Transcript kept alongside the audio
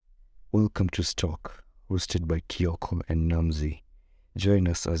Welcome to Stalk, hosted by Kyoko and Namzi. Join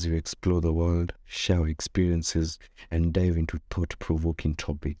us as we explore the world, share our experiences, and dive into thought-provoking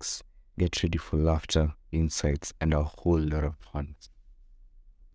topics. Get ready for laughter, insights, and a whole lot of fun.